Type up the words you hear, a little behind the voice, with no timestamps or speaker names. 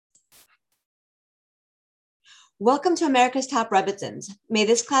Welcome to America's Top Rebbitzins. May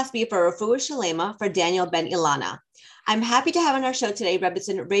this class be for Refuah Shalema for Daniel Ben Ilana. I'm happy to have on our show today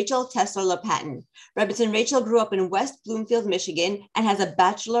Rebbitzin Rachel Tesler-LaPatin. Rebbitzin Rachel grew up in West Bloomfield, Michigan, and has a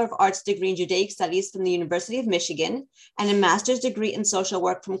Bachelor of Arts degree in Judaic Studies from the University of Michigan and a master's degree in social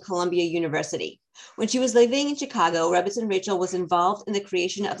work from Columbia University. When she was living in Chicago, Rebbitzin Rachel was involved in the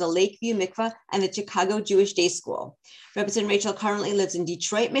creation of the Lakeview Mikveh and the Chicago Jewish Day School. Rebbitzin Rachel currently lives in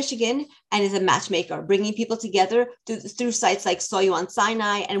Detroit, Michigan, and is a matchmaker, bringing people together through sites like Saw You on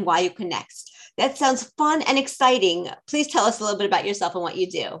Sinai and YU Connects. That sounds fun and exciting. Please tell us a little bit about yourself and what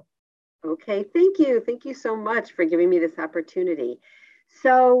you do. Okay, thank you. Thank you so much for giving me this opportunity.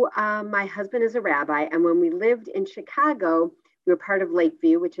 So my husband is a rabbi, and when we lived in Chicago, we were part of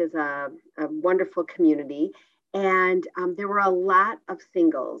Lakeview, which is a wonderful community. And there were a lot of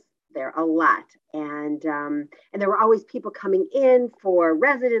singles there, a lot. And there were always people coming in for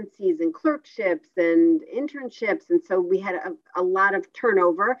residencies and clerkships and internships. And so we had a lot of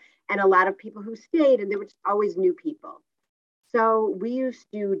turnover and a lot of people who stayed, and there were just always new people. So we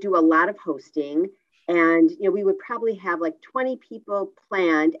used to do a lot of hosting, and we would probably have like 20 people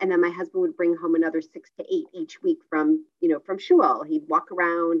planned, and then my husband would bring home another 6 to 8 each week from shul. He'd walk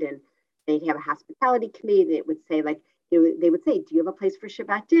around, and they'd have a hospitality committee that would say, like, they would say, do you have a place for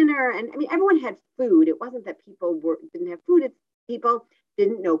Shabbat dinner? And I mean, everyone had food. It wasn't that people didn't have food. It's people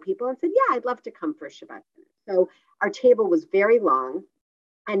didn't know people and said, yeah, I'd love to come for a Shabbat dinner. So our table was very long,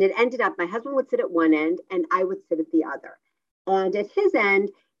 and it ended up, my husband would sit at one end and I would sit at the other. And at his end,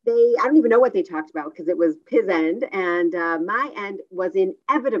 I don't even know what they talked about because it was his end. And my end was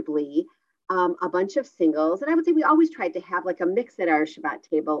inevitably a bunch of singles. And I would say we always tried to have like a mix at our Shabbat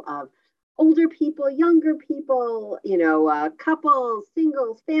table of older people, younger people, couples,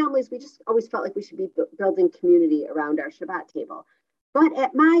 singles, families. We just always felt like we should be building community around our Shabbat table. But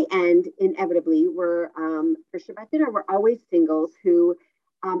at my end, inevitably, for Shabbat dinner, were always singles who,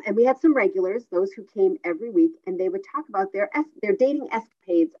 and we had some regulars, those who came every week, and they would talk about their dating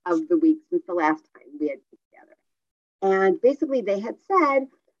escapades of the week since the last time we had been together. And basically, they had said,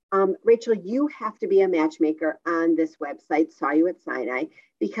 Rachel, you have to be a matchmaker on this website, Saw You at Sinai,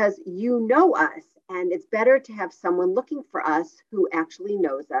 because you know us, and it's better to have someone looking for us who actually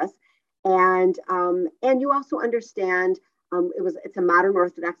knows us, and you also understand. It's a modern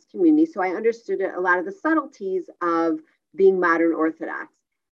Orthodox community, so I understood a lot of the subtleties of being modern Orthodox.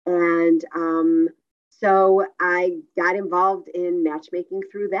 And so I got involved in matchmaking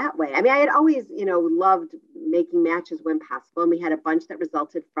through that way. I mean, I had always, loved making matches when possible. And we had a bunch that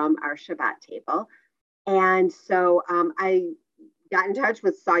resulted from our Shabbat table. And so I got in touch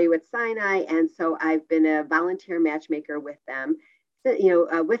with Saw You at Sinai. And so I've been a volunteer matchmaker with them,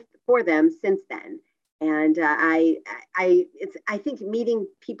 for them since then. And I think meeting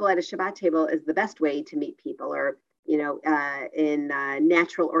people at a Shabbat table is the best way to meet people, or in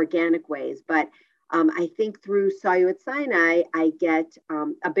natural, organic ways. But I think through Saw You at Sinai, I get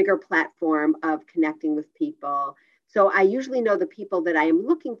a bigger platform of connecting with people. So I usually know the people that I am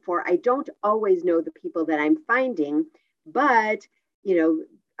looking for. I don't always know the people that I'm finding, but,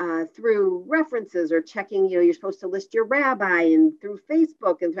 through references or checking, you're supposed to list your rabbi, and through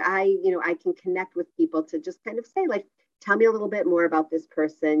Facebook, and I can connect with people to just kind of say, like, tell me a little bit more about this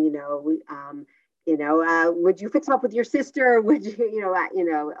person, would you fix them up with your sister? Would you,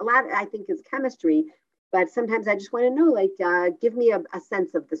 a lot, I think, is chemistry, but sometimes I just want to know, like, give me a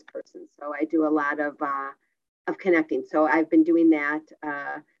sense of this person. So I do a lot of connecting. So I've been doing that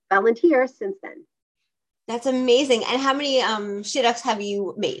volunteer since then. That's amazing. And how many shidduchs have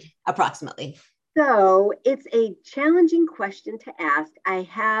you made approximately? So it's a challenging question to ask. I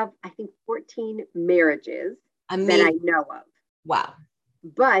have, I think, 14 marriages that I know of. Wow.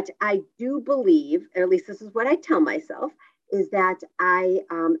 But I do believe, or at least this is what I tell myself, is that I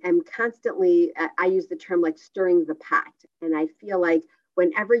am constantly, I use the term like stirring the pot. And I feel like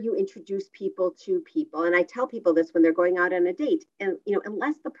whenever you introduce people to people, and I tell people this when they're going out on a date, and,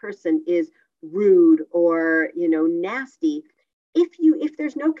 unless the person is rude or, nasty, if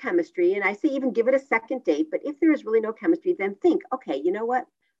there's no chemistry, and I say even give it a second date, but if there is really no chemistry, then think, okay, you know what?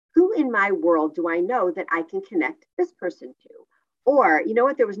 Who in my world do I know that I can connect this person to? Or, you know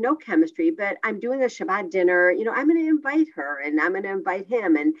what, there was no chemistry, but I'm doing a Shabbat dinner, I'm going to invite her and I'm going to invite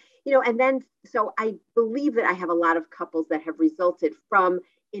him. And, and then, so I believe that I have a lot of couples that have resulted from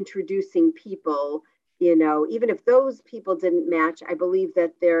introducing people, even if those people didn't match, I believe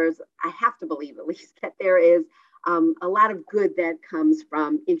that I have to believe at least that there is a lot of good that comes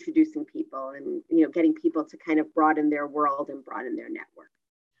from introducing people and, getting people to kind of broaden their world and broaden their network.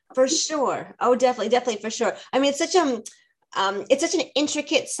 For sure. Oh, definitely, for sure. I mean, it's such it's such an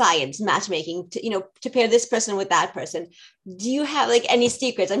intricate science, matchmaking, to pair this person with that person. Do you have like any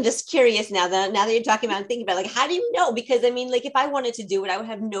secrets? I'm just curious now that you're talking about and thinking about, like, how do you know? Because I mean, like, if I wanted to do it, I would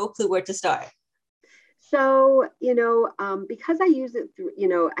have no clue where to start. So, because I use it through,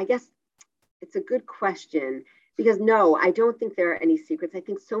 I guess it's a good question because no, I don't think there are any secrets. I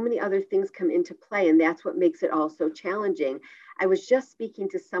think so many other things come into play, and that's what makes it all so challenging. I was just speaking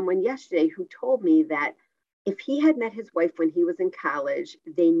to someone yesterday who told me that if he had met his wife when he was in college,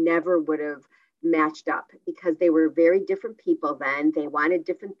 they never would have matched up because they were very different people then. They wanted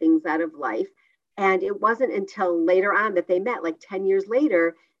different things out of life. And it wasn't until later on that they met, like 10 years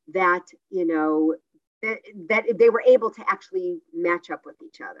later, that, that they were able to actually match up with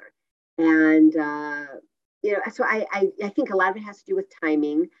each other. And, so I think a lot of it has to do with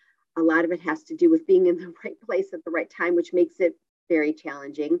timing. A lot of it has to do with being in the right place at the right time, which makes it very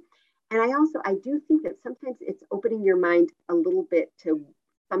challenging. And I do think that sometimes it's opening your mind a little bit to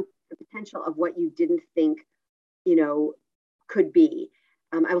some the potential of what you didn't think, could be.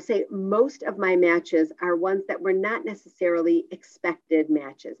 I will say most of my matches are ones that were not necessarily expected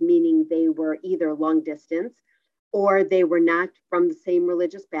matches, meaning they were either long distance or they were not from the same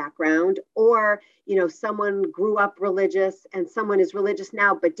religious background, or someone grew up religious and someone is religious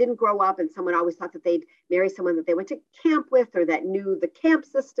now but didn't grow up, and someone always thought that they'd marry someone that they went to camp with or that knew the camp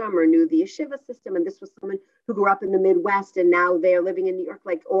system or knew the yeshiva system, and this was someone who grew up in the Midwest and now they're living in New York,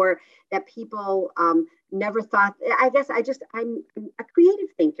 like, or that people never thought. I guess I'm a creative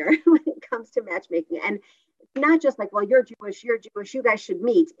thinker when it comes to matchmaking, and it's not just like, well, you're Jewish, you guys should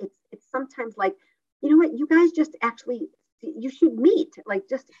meet. It's sometimes like, you know what, you guys just actually, you should meet, like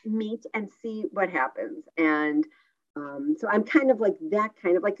just meet and see what happens. And so I'm kind of like that,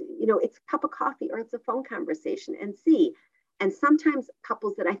 kind of like, it's a cup of coffee or it's a phone conversation and see. And sometimes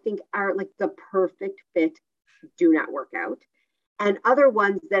couples that I think are like the perfect fit do not work out. And other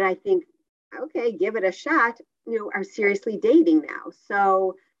ones that I think, okay, give it a shot, are seriously dating now.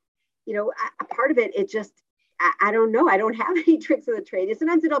 So, a part of it, it just, I don't know. I don't have any tricks of the trade.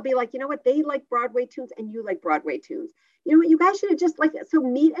 Sometimes it'll be like, you know what, they like Broadway tunes and you like Broadway tunes. You know what, you guys should have just like, so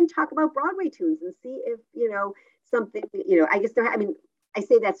meet and talk about Broadway tunes and see if, something, I guess I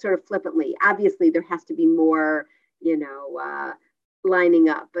say that sort of flippantly. Obviously, there has to be more, lining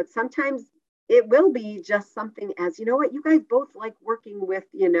up. But sometimes it will be just something as, you know what, you guys both like working with,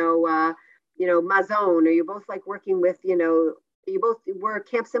 Mazon, or you both like working with, you both were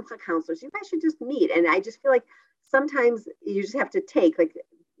Camp Simcha counselors. You guys should just meet. And I just feel like sometimes you just have to take, like,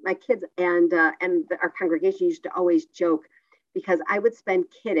 my kids and our congregation used to always joke because I would spend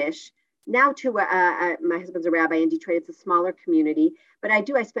Kiddush. Now, too, my husband's a rabbi in Detroit. It's a smaller community, but I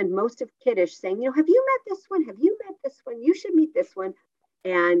spend most of Kiddush saying, have you met this one? Have you met this one? You should meet this one.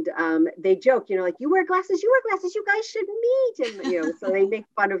 And they joke, like, you wear glasses, you guys should meet. And, so they make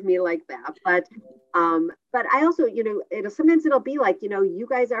fun of me like that. But I also, sometimes it'll be like, you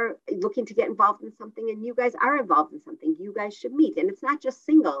guys are looking to get involved in something and you guys are involved in something, you guys should meet. And it's not just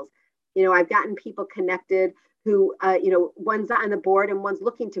singles. I've gotten people connected who, one's on the board and one's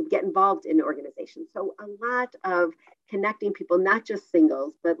looking to get involved in organizations. So a lot of connecting people, not just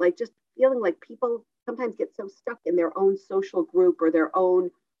singles, but like just feeling like people sometimes get so stuck in their own social group or their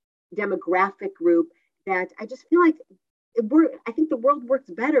own demographic group that I just feel like I think the world works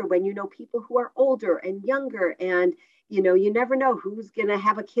better when you know people who are older and younger, and you never know who's going to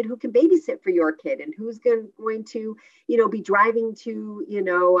have a kid who can babysit for your kid and who's going to be driving to in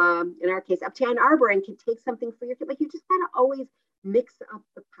our case up to Ann Arbor and can take something for your kid. Like, you just gotta always mix up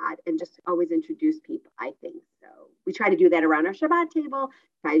the pot and just always introduce people, I think. So we try to do that around our Shabbat table,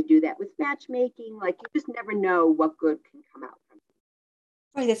 try to do that with matchmaking. Like, you just never know what good can come out from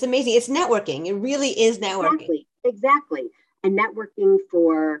it. Right, that's amazing. It's networking. It really is networking. Exactly. And networking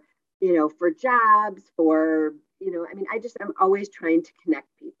for, for jobs, for, I'm always trying to connect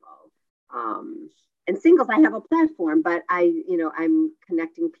people. And singles, I have a platform, but I'm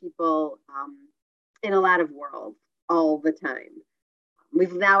connecting people in a lot of worlds all the time.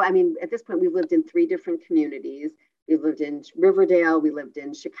 At this point, we've lived in 3 different communities. We've lived in Riverdale, we lived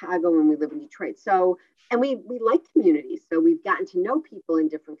in Chicago, and we live in Detroit. So, and we like communities. So we've gotten to know people in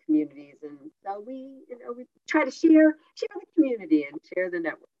different communities. And so we try to share the community and share the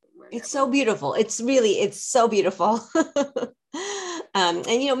network. It's so beautiful. It's so beautiful.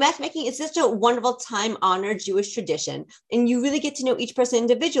 And, matchmaking is such a wonderful time-honored Jewish tradition. And you really get to know each person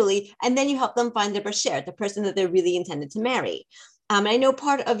individually, and then you help them find their bashert, the person that they're really intended to marry. I know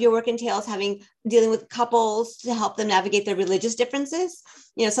part of your work entails dealing with couples to help them navigate their religious differences.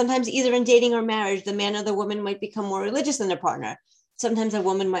 Sometimes either in dating or marriage, the man or the woman might become more religious than their partner. sometimes a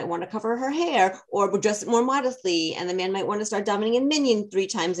woman might want to cover her hair or dress more modestly, and the man might want to start davening in minyan 3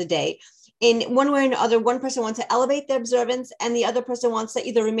 times a day. In one way or another, one person wants to elevate their observance and the other person wants to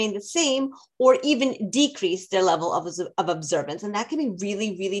either remain the same or even decrease their level of observance. And that can be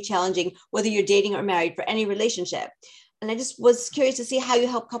really, really challenging, whether you're dating or married, for any relationship. And I just was curious to see how you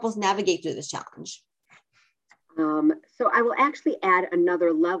help couples navigate through this challenge. So I will actually add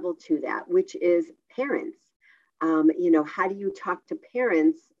another level to that, which is parents. How do you talk to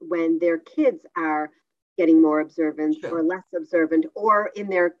parents when their kids are getting more observant or less observant, or in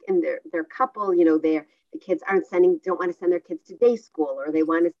their couple, the kids don't want to send their kids to day school, or they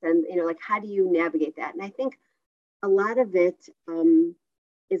want to send, how do you navigate that? And I think a lot of it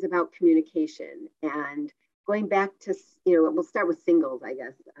is about communication, and going back to, we'll start with singles, I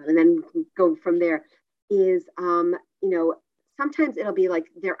guess, and then go from there, is, sometimes it'll be like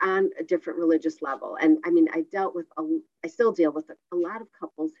they're on a different religious level. And I mean, I still deal with a lot of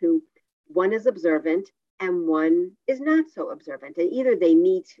couples who one is observant and one is not so observant. And either they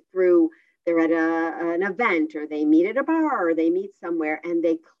meet they're at an event, or they meet at a bar, or they meet somewhere and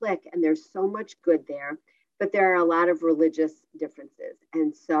they click, and there's so much good there, but there are a lot of religious differences.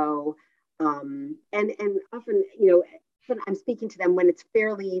 And so, and often, I'm speaking to them when it's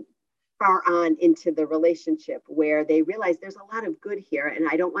fairly far on into the relationship, where they realize there's a lot of good here and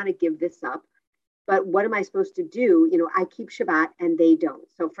I don't want to give this up. But what am I supposed to do? I keep Shabbat and they don't.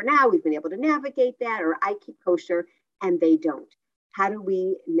 So for now, we've been able to navigate that, or I keep kosher and they don't. How do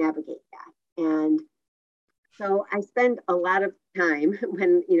we navigate that? And so I spend a lot of time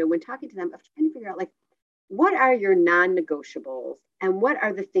when talking to them, of trying to figure out, like, what are your non-negotiables and what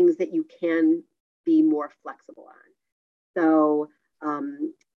are the things that you can be more flexible on? So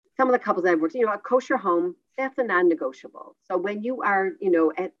some of the couples I've worked, a kosher home, that's a non-negotiable. So when you are,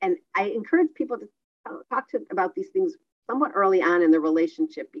 and I encourage people to talk about these things somewhat early on in the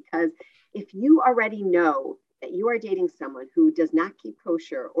relationship, because if you already know that you are dating someone who does not keep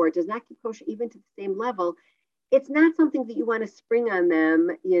kosher, or does not keep kosher even to the same level, it's not something that you want to spring on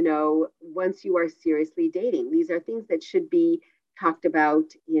them, once you are seriously dating. These are things that should be talked about,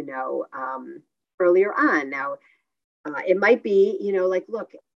 earlier on. Now, it might be,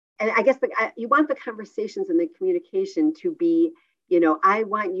 look, and I guess you want the conversations and the communication to be, I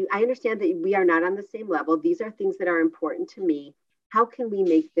understand that we are not on the same level. These are things that are important to me. How can we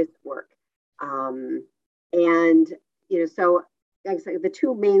make this work? So like I said, the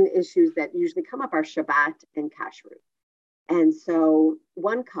two main issues that usually come up are Shabbat and kashrut. And so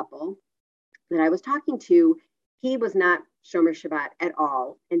one couple that I was talking to, he was not Shomer Shabbat at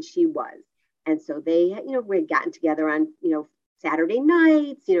all, and she was. And so they, we had gotten together on, Saturday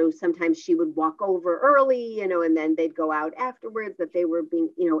nights, sometimes she would walk over early, and then they'd go out afterwards, that they were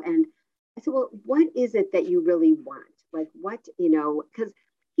being, and I said, well, what is it that you really want? Like, what, because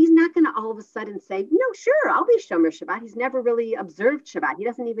he's not going to all of a sudden say, sure, I'll be Shomer Shabbat. He's never really observed Shabbat. He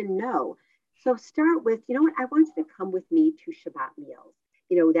doesn't even know. So start with, what, I want you to come with me to Shabbat meals.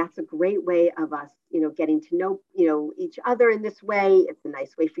 That's a great way of us, getting to know, each other in this way. It's a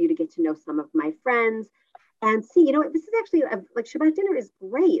nice way for you to get to know some of my friends. And see, this is actually like Shabbat dinner is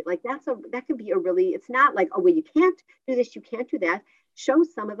great. Like that can be a really, it's not like, oh, well, you can't do this, you can't do that. Show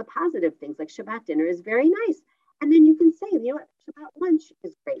some of the positive things, like Shabbat dinner is very nice. And then you can say, what, Shabbat lunch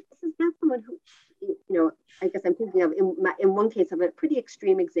is great. This is not someone who, I guess I'm thinking of in one case of a pretty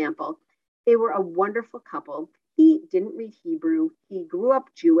extreme example. They were a wonderful couple. He didn't read Hebrew. He grew up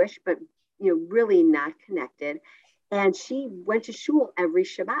Jewish, but, really not connected. And she went to shul every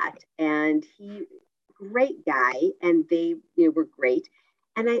Shabbat, and he, great guy, and they were great.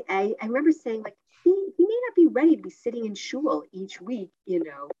 And I remember saying, like, he may not be ready to be sitting in shul each week,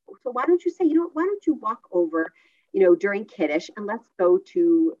 so why don't you say, why don't you walk over, during Kiddush, and let's go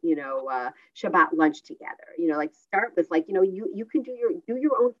to, Shabbat lunch together, like start with, like, you can do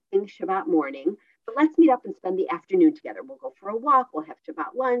your own thing Shabbat morning, but let's meet up and spend the afternoon together. We'll go for a walk, we'll have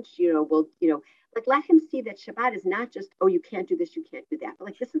Shabbat lunch, we'll, like, let him see that Shabbat is not just, oh, you can't do this, you can't do that. But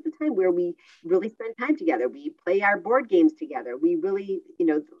like, this is the time where we really spend time together. We play our board games together. We really,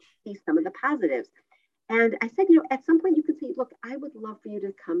 see some of the positives. And I said, at some point you can say, look, I would love for you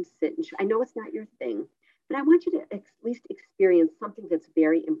to come sit and I know it's not your thing, but I want you to at least experience something that's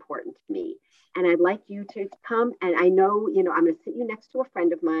very important to me. And I'd like you to come, and I know, I'm going to sit you next to a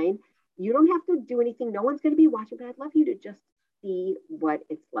friend of mine. You don't have to do anything. No one's going to be watching, but I'd love you to just see what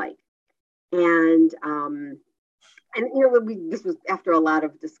it's like. And this was after a lot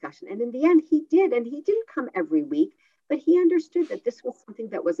of discussion. And in the end, he did. And he didn't come every week, but he understood that this was something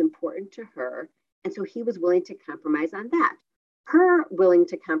that was important to her. And so he was willing to compromise on that. her willing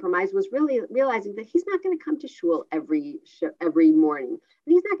to compromise was really realizing that he's not going to come to shul every morning.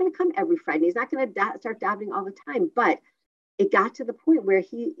 And he's not going to come every Friday. He's not going to start davening all the time. But it got to the point where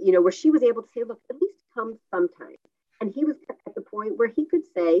where she was able to say, look, at least come sometimes. And he was at the point where he could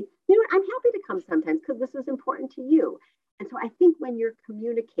say, you know what, I'm happy to come sometimes because this is important to you. And so I think when you're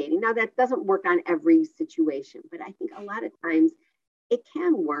communicating, now that doesn't work on every situation, but I think a lot of times it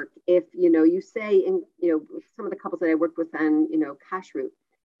can work if, you say, in, some of the couples that I worked with on, kashrut, it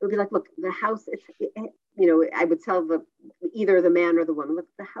would be like, look, the house, I would tell either the man or the woman, look,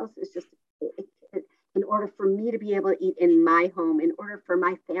 the house is just, in order for me to be able to eat in my home, in order for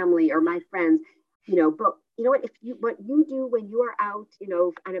my family or my friends, but you know what, what you do when you are out,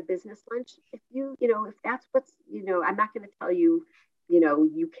 on a business lunch, if that's what's, I'm not going to tell you,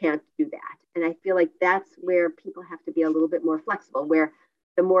 you can't do that. And I feel like that's where people have to be a little bit more flexible, where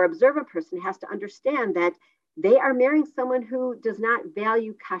the more observant person has to understand that they are marrying someone who does not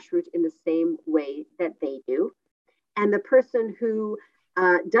value kashrut in the same way that they do. And the person who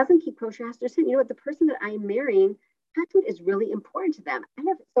doesn't keep kosher has to understand, the person that I'm marrying, kashrut is really important to them.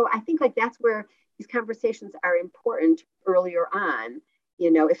 So I think like that's where these conversations are important earlier on.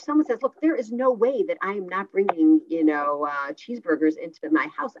 If someone says, look, there is no way that I am not bringing, cheeseburgers into my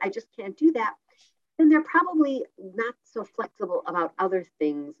house, I just can't do that, then they're probably not so flexible about other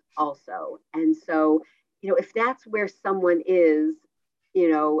things also. And so, if that's where someone is,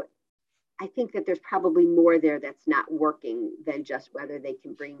 I think that there's probably more there that's not working than just whether they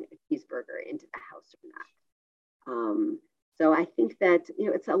can bring a cheeseburger into the house or not. So I think that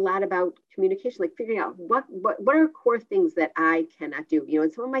it's a lot about communication, like figuring out what are core things that I cannot do.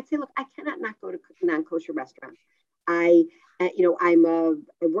 And someone might say, look, I cannot not go to non-kosher restaurants. I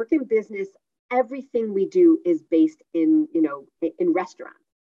work in business. Everything we do is based in restaurants,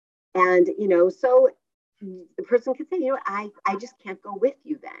 and so the person can say, I just can't go with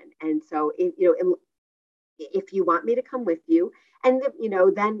you then. And so if you want me to come with you, and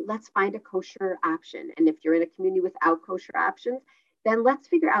then let's find a kosher option. And if you're in a community without kosher options, then let's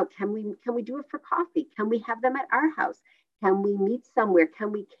figure out, can we do it for coffee? Can we have them at our house? Can we meet somewhere?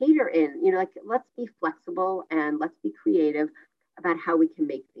 Can we cater in? Let's be flexible and let's be creative about how we can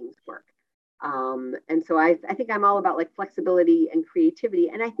make things work. And so I think I'm all about like flexibility and creativity.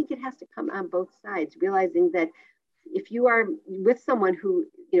 And I think it has to come on both sides, realizing that if you are with someone who,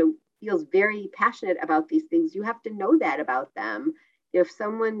 feels very passionate about these things, you have to know that about them. If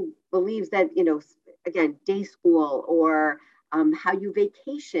someone believes that, again, day school or how you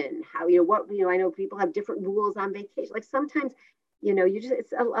vacation, how, I know people have different rules on vacation. Like sometimes,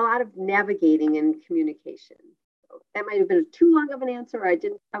 it's a lot of navigating and communication. So that might have been too long of an answer. Or I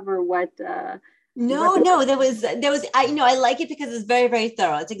didn't cover what. No, there was, I like it because it's very, very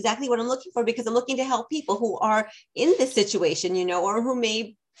thorough. It's exactly what I'm looking for, because I'm looking to help people who are in this situation, or who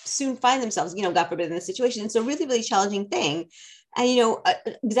may soon find themselves, God forbid, in this situation. It's a really, really challenging thing. And,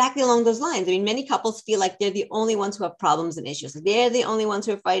 exactly along those lines, I mean, many couples feel like they're the only ones who have problems and issues. They're the only ones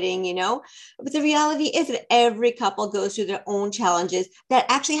who are fighting, but the reality is that every couple goes through their own challenges that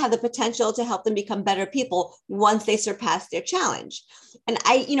actually have the potential to help them become better people once they surpass their challenge. And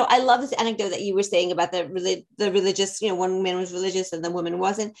I love this anecdote that you were saying about the religious, one man was religious and the woman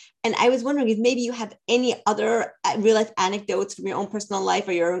wasn't. And I was wondering if maybe you have any other real life anecdotes from your own personal life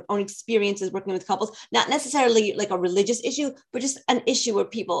or your own experiences working with couples, not necessarily like a religious issue, but just an issue where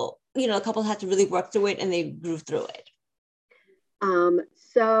people, a couple had to really work through it and they grew through it.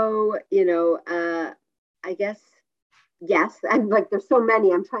 So, I guess, yes, I'm like, there's so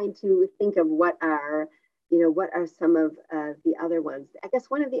many. I'm trying to think of what are some of the other ones. I guess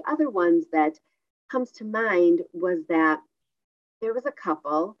one of the other ones that comes to mind was that there was a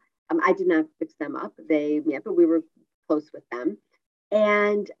couple. I did not fix them up. But we were close with them.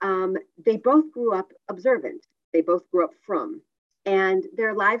 And they both grew up observant. They both grew up from, and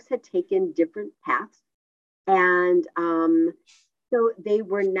their lives had taken different paths. And so they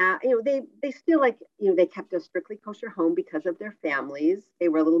were not, they still they kept a strictly kosher home because of their families. They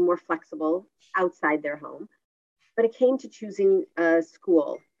were a little more flexible outside their home. But it came to choosing a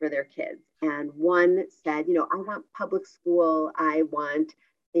school for their kids. And one said, I want public school. I want,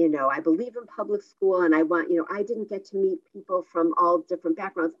 I believe in public school. And I want, I didn't get to meet people from all different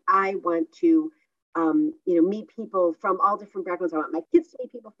backgrounds. I want to, meet people from all different backgrounds. I want my kids to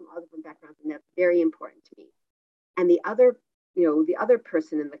meet people from all different backgrounds. And that's very important to me. And the other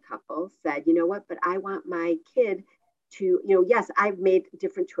person in the couple said, what, but I want my kid to, yes, I've made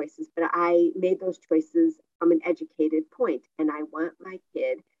different choices, but I made those choices from an educated point. And I want my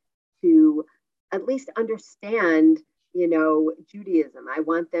kid to at least understand, Judaism. I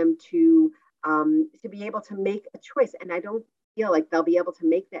want them to be able to make a choice. And I don't feel like they'll be able to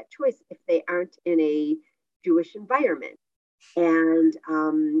make that choice if they aren't in a Jewish environment. And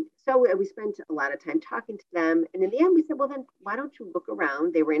so we spent a lot of time talking to them. And in the end, we said, well, then why don't you look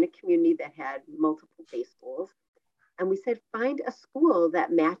around? They were in a community that had multiple day schools. And we said, find a school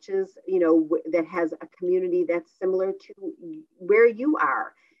that matches, that has a community that's similar to where you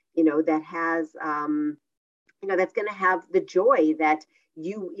are, that has, that's going to have the joy that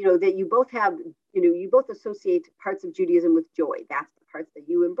that you both have, you both associate parts of Judaism with joy. That's the parts that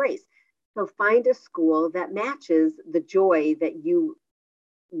you embrace. So find a school that matches the joy that you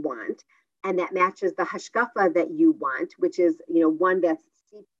want and that matches the hashkafa that you want, which is, one that's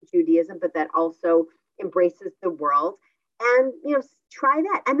steeped in Judaism, but that also embraces the world. And, try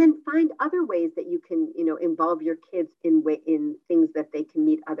that. And then find other ways that you can, involve your kids in things that they can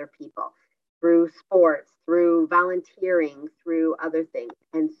meet other people through sports, through volunteering, through other things.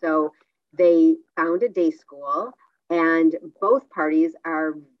 And so they found a day school, and both parties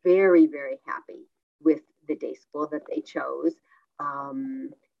are very, very happy with the day school that they chose.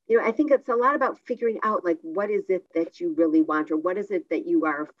 I think it's a lot about figuring out, like, what is it that you really want, or what is it that you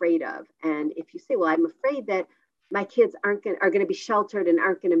are afraid of? And if you say, well, I'm afraid that my kids are going to be sheltered and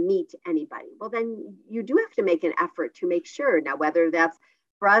aren't going to meet anybody, well, then you do have to make an effort to make sure. Now, whether that's,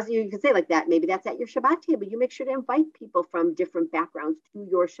 for us, you can say like that, maybe that's at your Shabbat table. You make sure to invite people from different backgrounds to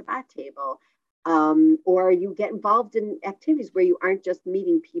your Shabbat table. Or you get involved in activities where you aren't just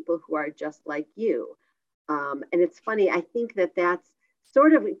meeting people who are just like you. And it's funny, I think that's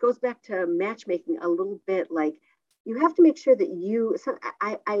sort of, it goes back to matchmaking a little bit. Like, you have to make sure that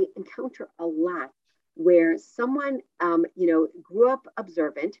I encounter a lot where someone, grew up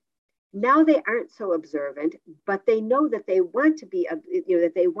observant. Now they aren't so observant, but they know that they want to be,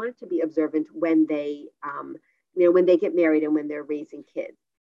 observant when they, when they get married and when they're raising kids.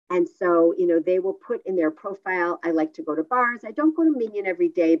 And so, they will put in their profile, I like to go to bars. I don't go to Minyan every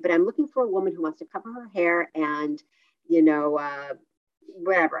day, but I'm looking for a woman who wants to cover her hair and,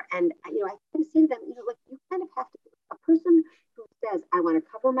 whatever. And, I kind of say to them, like, you kind of have to, a person who says, I want to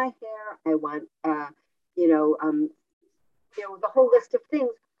cover my hair, I want, the whole list of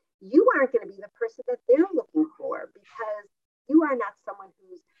things, you aren't going to be the person that they're looking for, because you are not someone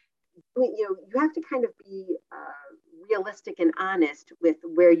who's, you have to kind of be realistic and honest with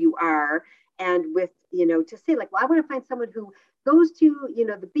where you are, and with, to say like, well, I want to find someone who goes to,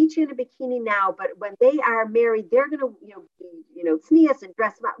 the beach in a bikini now, but when they are married, they're going to, be, tznius and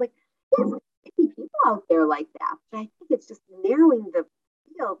dress up. Like, yes, people out there like that. But I think it's just narrowing the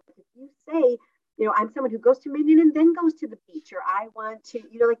field. If you say, I'm someone who goes to Minyan and then goes to the beach, or I want to,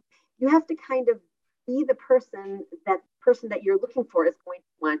 like, you have to kind of be the person that you're looking for is going to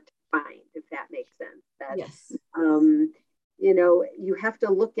want to find, if that makes sense. That, yes. You have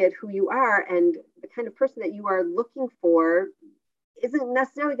to look at who you are, and the kind of person that you are looking for isn't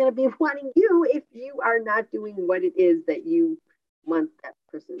necessarily going to be wanting you if you are not doing what it is that you want that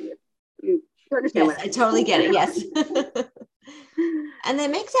person with. You understand yes, what I totally get it. Yes. And that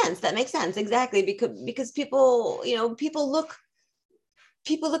makes sense. That makes sense. Exactly. Because people, people look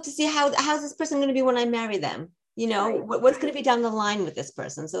to see how's this person going to be when I marry them, Right. what's going to be down the line with this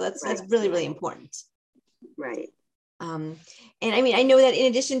person. So that's really, really important. Right. And I mean, I know that in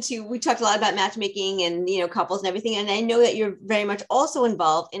addition to, we talked a lot about matchmaking and, couples and everything. And I know that you're very much also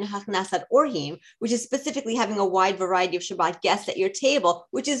involved in Hachnasat Orhim, which is specifically having a wide variety of Shabbat guests at your table,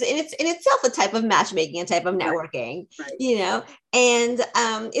 which is in itself a type of matchmaking, a type of networking, right. And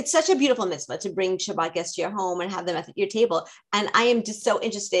it's such a beautiful mitzvah to bring Shabbat guests to your home and have them at your table. And I am just so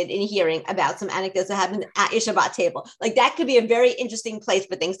interested in hearing about some anecdotes that happen at your Shabbat table. Like, that could be a very interesting place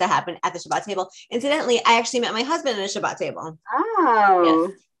for things to happen at the Shabbat table. Incidentally, I actually met my husband at a Shabbat table. Oh.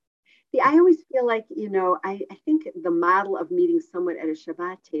 Yes. See, I always feel like, I think the model of meeting someone at a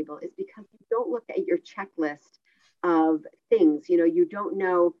Shabbat table is because you don't look at your checklist of things. You don't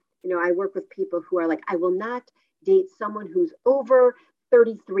know, I work with people who are like, I will not date someone who's over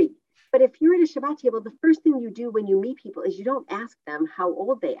 33. But if you're at a Shabbat table, the first thing you do when you meet people is you don't ask them how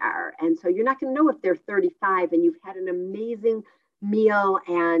old they are. And so you're not going to know if they're 35 and you've had an amazing meal,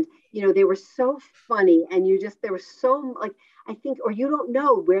 and, they were so funny, and there was so, like, I think, or you don't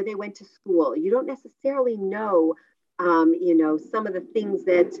know where they went to school. You don't necessarily know, some of the things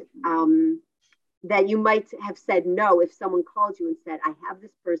that you might have said no if someone called you and said, I have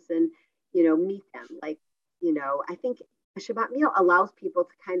this person, meet them. Like, I think a Shabbat meal allows people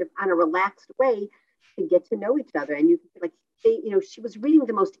to kind of, on a relaxed way, to get to know each other. And you like, she was reading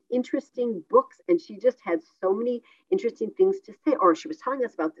the most interesting books, and she just had so many interesting things to say. Or she was telling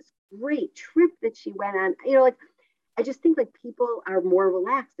us about this great trip that she went on. Like, I just think like people are more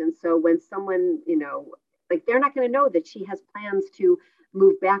relaxed. And so when someone, like, they're not going to know that she has plans to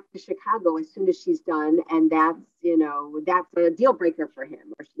move back to Chicago as soon as she's done. And that's a deal breaker for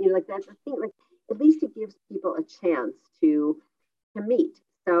him. Or, like, that's the thing. Like, at least it gives people a chance to meet.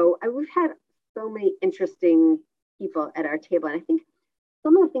 So we've had so many interesting people at our table. And I think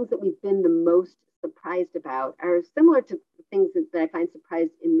some of the things that we've been the most surprised about are similar to things that I find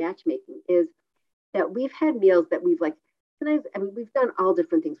surprised in matchmaking, is that we've had meals that we've like, sometimes, I mean, we've done all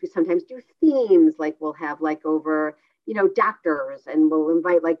different things. We sometimes do themes, like we'll have like over, doctors, and we'll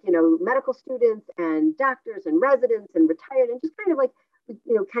invite like, medical students and doctors and residents and retired, and just kind of like,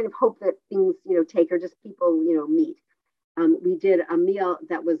 kind of hope that things, take, or just people, meet. We did a meal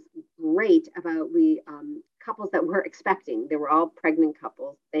that was great about couples that were expecting. They were all pregnant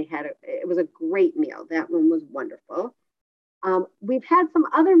couples. It was a great meal. That one was wonderful. We've had some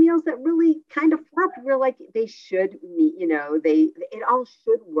other meals that really kind of flopped. We're like, they should meet, it all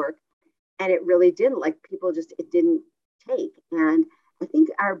should work. And it really didn't. Like, people just, it didn't take. And I think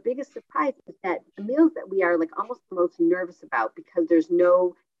our biggest surprise is that the meals that we are like almost the most nervous about, because there's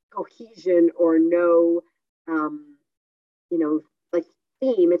no cohesion or no, like,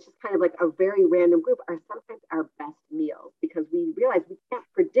 theme. It's just kind of like a very random group, are sometimes our best meals, because we realize we can't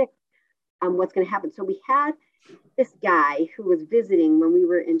predict what's going to happen. So we had this guy who was visiting when we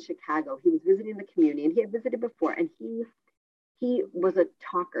were in Chicago. He was visiting the community, and he had visited before, and he was a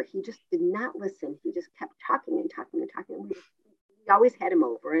talker. He just did not listen. He just kept talking and talking and talking. And we always had him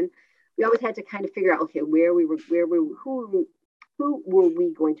over, and we always had to kind of figure out, okay, who were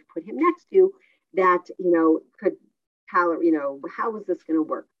we going to put him next to that, could tolerate, how was this going to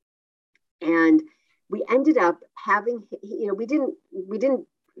work? And we ended up having, we didn't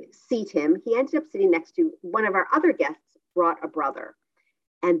seat him. He ended up sitting next to one of our other guests, brought a brother,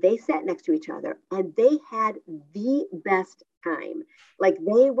 and they sat next to each other, and they had the best time. Like,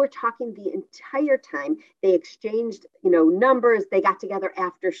 they were talking the entire time. They exchanged, numbers. They got together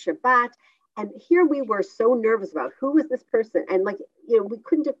after Shabbat. And here we were so nervous about who was this person. And like, we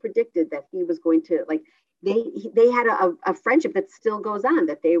couldn't have predicted that he was going to, like, they had a friendship that still goes on,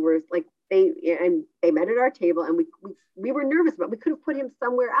 that they were like, they met at our table, and we were nervous, but we could have put him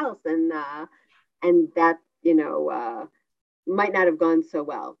somewhere else. And that, might not have gone so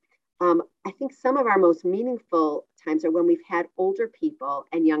well. I think some of our most meaningful times are when we've had older people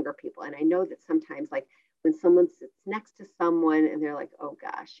and younger people. And I know that sometimes, like, when someone sits next to someone and they're like, oh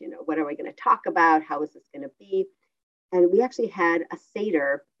gosh, what are we going to talk about? How is this going to be? And we actually had a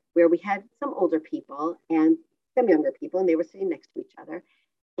Seder where we had some older people and some younger people, and they were sitting next to each other.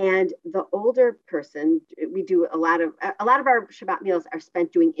 And the older person, we do a lot of our Shabbat meals are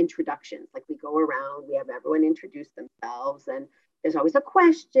spent doing introductions. Like, we go around, we have everyone introduce themselves, and there's always a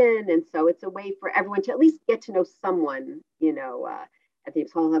question. And so it's a way for everyone to at least get to know someone, at the,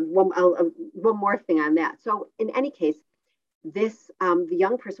 so I'll have one more thing on that. So in any case, the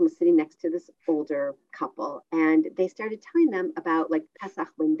young person was sitting next to this older couple, and they started telling them about like Pesach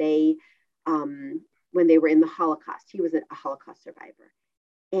when they were in the Holocaust. He was a Holocaust survivor.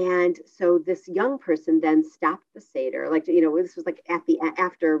 And so this young person then stopped the Seder, like, this was like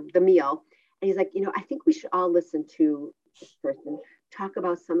after the meal. And he's like, I think we should all listen to this person talk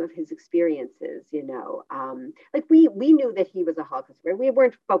about some of his experiences, like we knew that he was a Holocaust survivor. We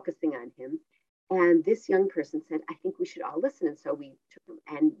weren't focusing on him. And this young person said, I think we should all listen. And so we took him,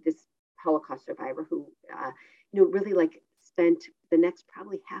 and this Holocaust survivor who, really like spent the next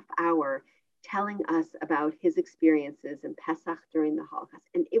probably half hour telling us about his experiences in Pesach during the Holocaust.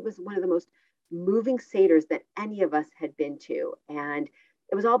 And it was one of the most moving Seders that any of us had been to. And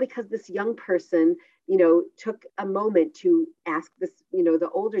it was all because this young person, took a moment to ask this, the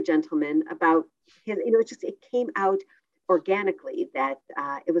older gentleman about his, it came out organically that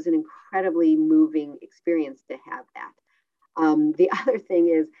it was an incredibly moving experience to have that. The other thing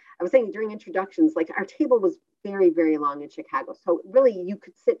is, I was saying during introductions, like, our table was very, very long in Chicago. So really you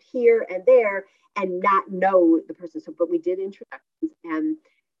could sit here and there and not know the person. So, but we did introductions. And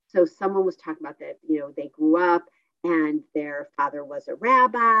so someone was talking about that, they grew up and their father was a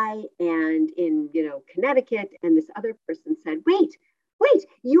rabbi and in, Connecticut. And this other person said, wait,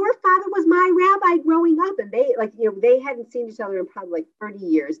 your father was my rabbi growing up. And they they hadn't seen each other in probably like 30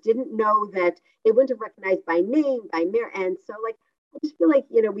 years, didn't know that they wouldn't have recognized by name, by mirror. And so like, I just feel like,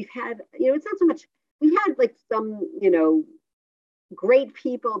 we've had, it's not so much, we've had like some, great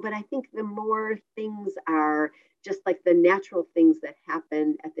people, but I think the more things are just like the natural things that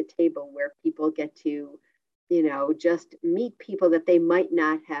happen at the table where people get to, just meet people that they might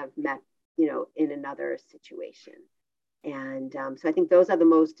not have met, in another situation. And so I think those are the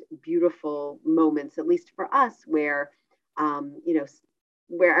most beautiful moments, at least for us, where,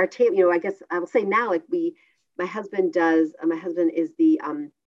 where our table, I guess I will say now, like my husband is the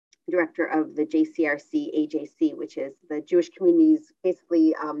director of the JCRC AJC, which is the Jewish communities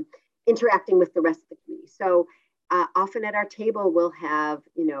basically interacting with the rest of the community. So often at our table, we'll have,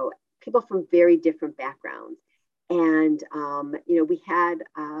 people from very different backgrounds. And, we had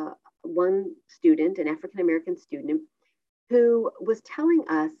one student, an African-American student, who was telling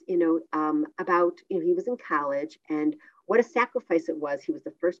us, about, he was in college and what a sacrifice it was. He was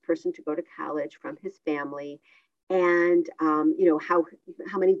the first person to go to college from his family, and how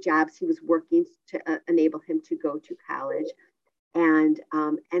many jobs he was working to enable him to go to college. And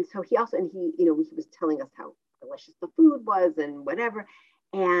so he also, and he was telling us how delicious the food was and whatever.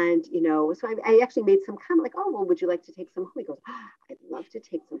 And, so I actually made some comment like, oh, well, would you like to take some home? He goes, oh, I'd love to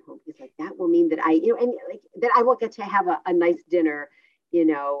take some home. He's like, that will mean that and like that I will get to have a nice dinner. He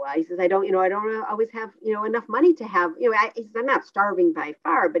says, I don't always have, enough money to have, he says, I'm not starving by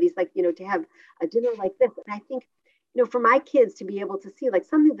far, but he's like, to have a dinner like this. And I think, for my kids to be able to see like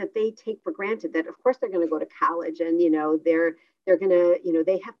something that they take for granted, that of course they're going to go to college and, they're going to,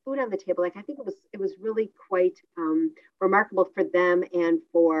 they have food on the table. Like, I think it was really quite remarkable for them and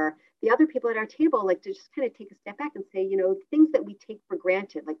for the other people at our table, like to just kind of take a step back and say, things that we take for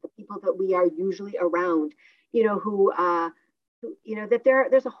granted, like the people that we are usually around, who that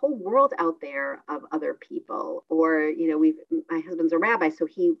there's a whole world out there of other people. Or, my husband's a rabbi, so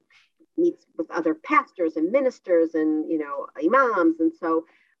he meets with other pastors and ministers and, imams. And so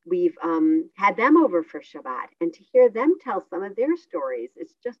we've had them over for Shabbat, and to hear them tell some of their stories,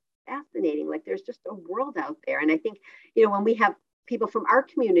 it's just fascinating. Like, there's just a world out there. And I think, when we have people from our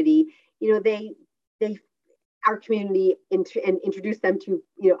community, they our community and introduce them to,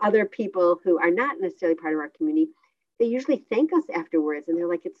 other people who are not necessarily part of our community, they usually thank us afterwards. And they're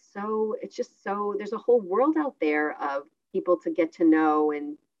like, it's just so, there's a whole world out there of people to get to know.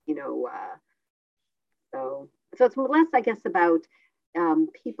 And, so it's less, I guess, about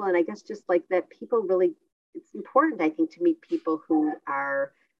people. And I guess just like that people really, it's important, I think, to meet people who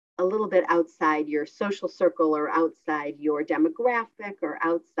are a little bit outside your social circle or outside your demographic or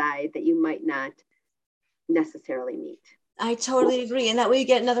outside that you might not necessarily meet. I totally agree. And that way you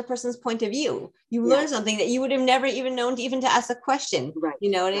get another person's point of view. You learn something that you would have never even known to ask a question. Right.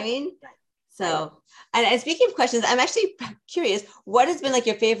 You know what I mean? Right. So, and speaking of questions, I'm actually curious, what has been like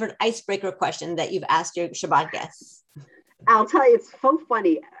your favorite icebreaker question that you've asked your Shabbat guests? I'll tell you, it's so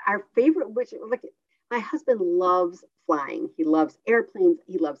funny. Our favorite, my husband loves flying. He loves airplanes.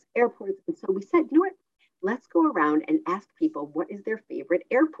 He loves airports. And so we said, what? Let's go around and ask people what is their favorite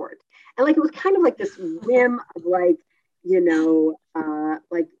airport. And like, it was kind of like this whim of like,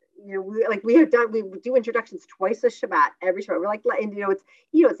 we do introductions twice a Shabbat, every Shabbat. We're like, and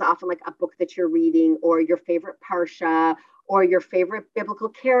it's often like a book that you're reading, or your favorite parsha, or your favorite biblical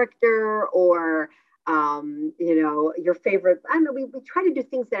character, or your favorite, I don't know, we try to do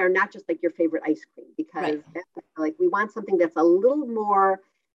things that are not just like your favorite ice cream, because like we want something that's a little more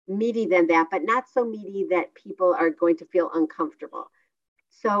meaty than that, but not so meaty that people are going to feel uncomfortable.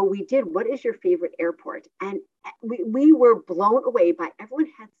 So we did, what is your favorite airport? And we were blown away by everyone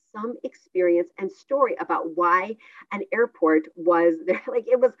had some experience and story about why an airport was there. Like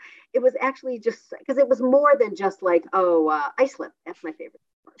it was actually just because it was more than just like, Iceland, that's my favorite.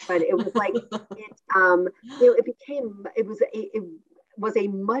 But it was like it was a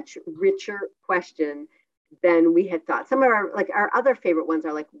much richer question than we had thought. Some of our other favorite ones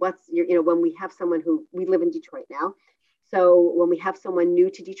are like, what's your, when we have someone who, we live in Detroit now. So when we have someone new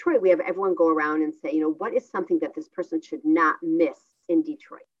to Detroit, we have everyone go around and say, what is something that this person should not miss in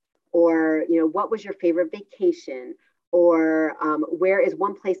Detroit? Or, what was your favorite vacation? Or where is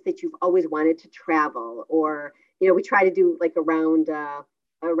one place that you've always wanted to travel? Or, we try to do like around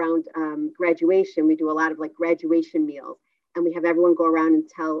graduation, we do a lot of like graduation meals, and we have everyone go around and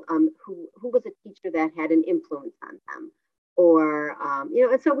tell who was a teacher that had an influence on them. Or,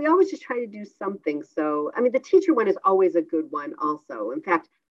 and so we always just try to do something. So, I mean, the teacher one is always a good one also. In fact,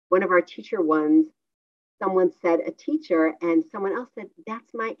 one of our teacher ones, someone said a teacher, and someone else said,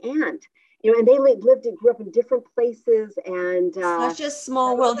 that's my aunt. And they grew up in different places. And such a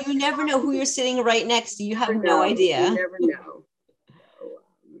small world. You never know who you're sitting right next to. You have no idea. You never know.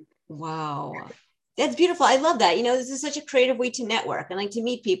 Wow. That's beautiful. I love that. This is such a creative way to network and like to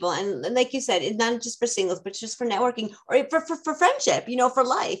meet people. And like you said, it's not just for singles, but just for networking or for friendship, for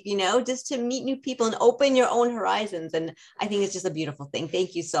life, just to meet new people and open your own horizons. And I think it's just a beautiful thing.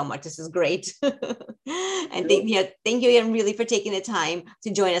 Thank you so much. This is great. And thank you again really for taking the time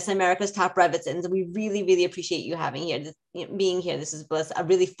to join us, America's Top Rebbitzins. We really, really appreciate you having here, being here. This was a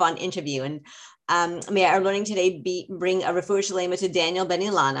really fun interview. And may our learning today bring a refuah shalema to Daniel Ben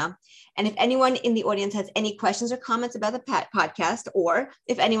Ilana. And if anyone in the audience has any questions or comments about the podcast, or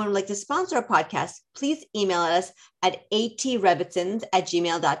if anyone would like to sponsor a podcast, please email us at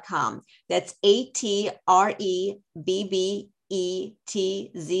atrebbizins@gmail.com. That's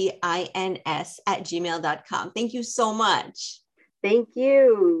atrebbezins@gmail.com. Thank you so much. Thank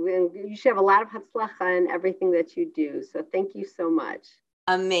you. And you should have a lot of hatzlacha in everything that you do. So thank you so much.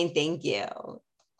 Amen. Thank you.